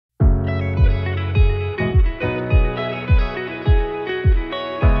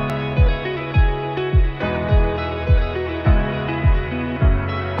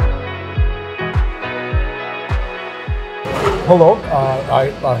Hello,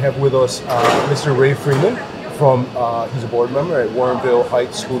 I have with us Mr. Ray Freeman from, he's a board member at Warrensville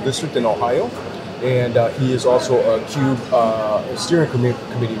Heights School District in Ohio, and he is also a CUBE steering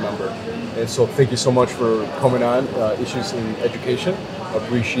committee member. And so thank you so much for coming on, Issues in Education.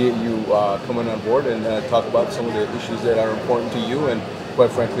 Appreciate you coming on board and talk about some of the issues that are important to you and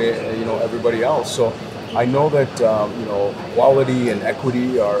quite frankly, everybody else. So I know that, quality and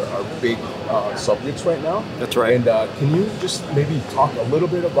equity are big subjects right now. That's right. And can you just maybe talk a little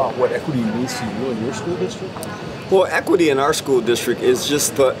bit about what equity means to you in your school district? Well, equity in our school district is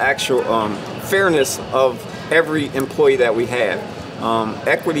just the actual fairness of every employee that we have.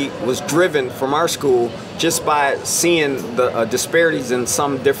 Equity was driven from our school just by seeing the disparities in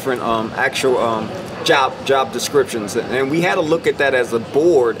some different actual job descriptions, and we had to look at that as a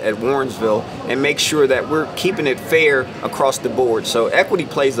board at Warrensville and make sure that we're keeping it fair across the board. So equity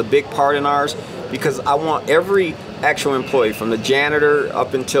plays a big part in ours because I want every actual employee, from the janitor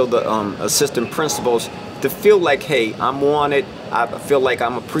up until the assistant principals, to feel like, hey, I'm wanted, I feel like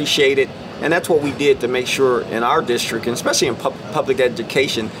I'm appreciated. And that's what we did to make sure in our district, and especially in public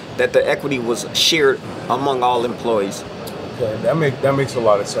education, that the equity was shared among all employees. Okay, that makes a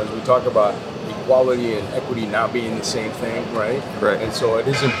lot of sense. We talk about equality and equity not being the same thing, right? Correct. And so it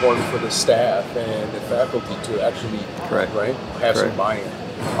is important for the staff and the faculty to actually, right, have some buy-in.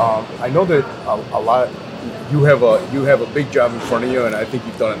 I know that a lot. You have a big job in front of you, and I think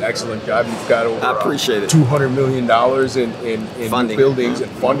you've done an excellent job. You've got over $200 million in funding. buildings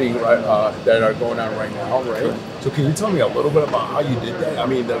and funding that are going on right now, right? Sure. So can you tell me a little bit about how you did that? I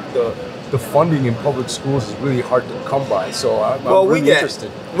mean, the funding in public schools is really hard to come by, so I'm really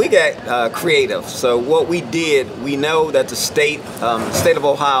interested. We got creative. So what we did, we know that the state of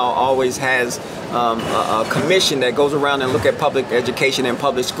Ohio always has a commission that goes around and look at public education and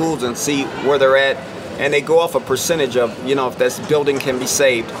public schools and see where they're at. And they go off a percentage of, if this building can be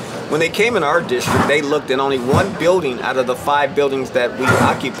saved. When they came in our district, they looked and only one building out of the 5 buildings that we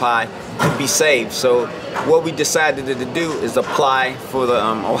occupy could be saved. So what we decided to do is apply for the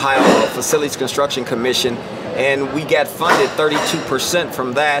Ohio Facilities Construction Commission, and we got funded 32%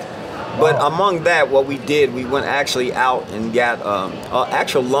 from that. But among that, what we did, we went actually out and got an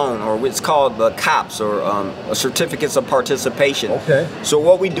actual loan, or it's called the COPS, or certificates of participation. Okay. So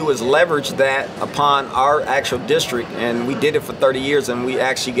what we do is leverage that upon our actual district, and we did it for 30 years, and we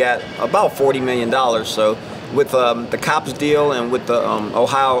actually got about $40 million. So with the COPS deal and with the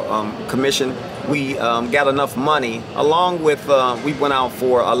Ohio Commission, we got enough money, along with we went out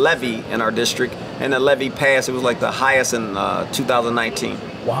for a levy in our district, and the levy passed. It was like the highest in 2019.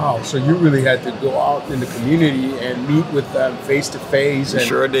 Wow, so you really had to go out in the community and meet with them face to face and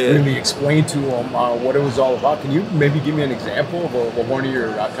sure did. Really explain to them what it was all about. Can you maybe give me an example of one of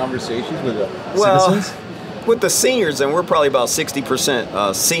your conversations with the citizens? With the seniors, and we're probably about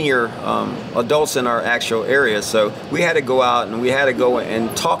 60% senior adults in our actual area, so we had to go out and we had to go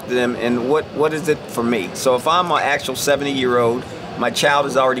and talk to them, and what is it for me? So if I'm an actual 70-year-old, my child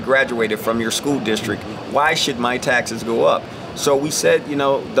has already graduated from your school district, why should my taxes go up? So we said,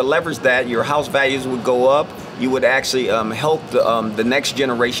 the leverage that your house values would go up, you would actually help the next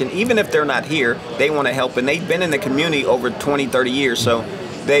generation. Even if they're not here, they want to help, and they've been in the community over 20, 30 years. So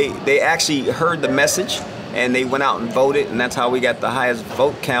they actually heard the message, and they went out and voted, and that's how we got the highest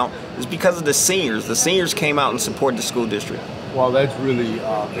vote count. It's because of the seniors. The seniors came out and supported the school district. Well, that's really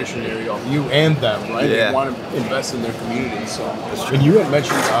visionary of you and them, right? Yeah. They want to invest in their community. So, and you had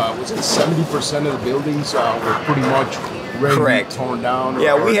mentioned, was it 70% of the buildings were pretty much ready to be torn down?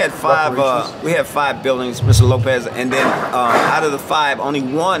 Yeah, we had 5. We had 5 buildings, Mr. Lopez, and then out of the 5, only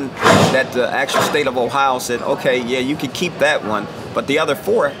one that the actual state of Ohio said, okay, yeah, you could keep that one. But the other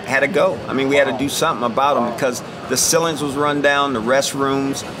 4 had to go. I mean, we had to do something about them because the ceilings was run down, the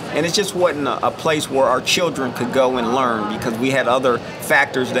restrooms, and it just wasn't a place where our children could go and learn, because we had other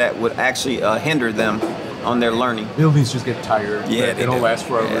factors that would actually hinder them on their learning. Buildings just get tired. Yeah, they don't last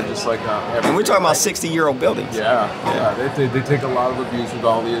forever. Yeah. Just like and we're talking about 60-year-old buildings. Yeah. They take a lot of abuse with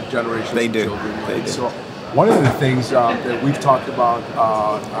all the generations they of do. children. Right? They do. So one of the things that we've talked about,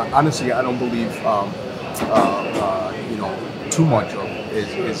 honestly, I don't believe too much of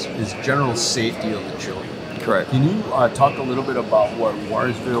is general safety of the children. Correct. Can you talk a little bit about what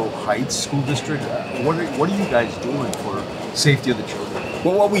Warrensville Heights School District, what are you guys doing for safety of the children?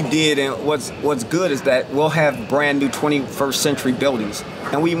 Well, what we did, and what's good, is that we'll have brand new 21st century buildings,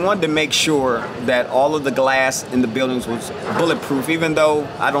 and we wanted to make sure that all of the glass in the buildings was bulletproof, even though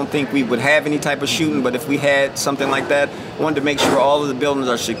I don't think we would have any type of shooting, but if we had something like that, we wanted to make sure all of the buildings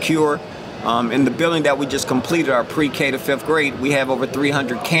are secure. In the building that we just completed, our pre-K to 5th grade, we have over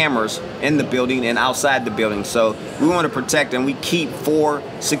 300 cameras in the building and outside the building. So we want to protect, and we keep 4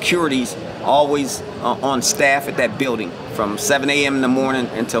 securities always on staff at that building from 7 a.m. in the morning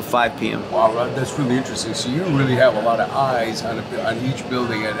until 5 p.m. Wow, that's really interesting. So you really have a lot of eyes on each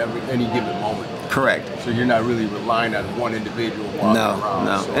building at any given moment. Correct. So you're not really relying on one individual walking around.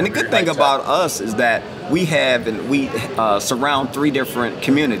 No. So and the good thing about us is that we surround 3 different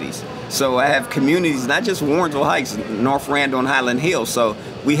communities. So I have communities, not just Warrensville Heights, North Randall and Highland Hills. So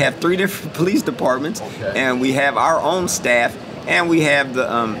we have 3 different police departments, and we have our own staff, and we have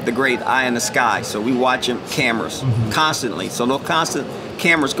the great eye in the sky. So we watch them cameras constantly. So those constant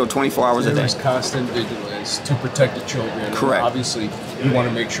cameras go 24 hours a day. There's constant vigilance to protect the children. Correct. Obviously, you want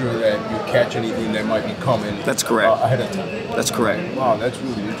to make sure that you catch anything that might be coming. That's correct. Ahead of time. That's correct. Wow, that's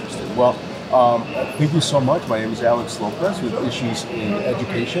really interesting. Well, thank you so much. My name is Alex Lopez with Issues in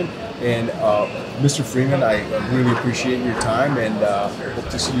Education. And Mr. Freeman, I really appreciate your time, and hope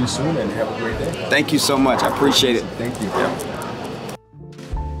to see you soon, and have a great day. Thank you so much. I appreciate it. Thank you. Yeah.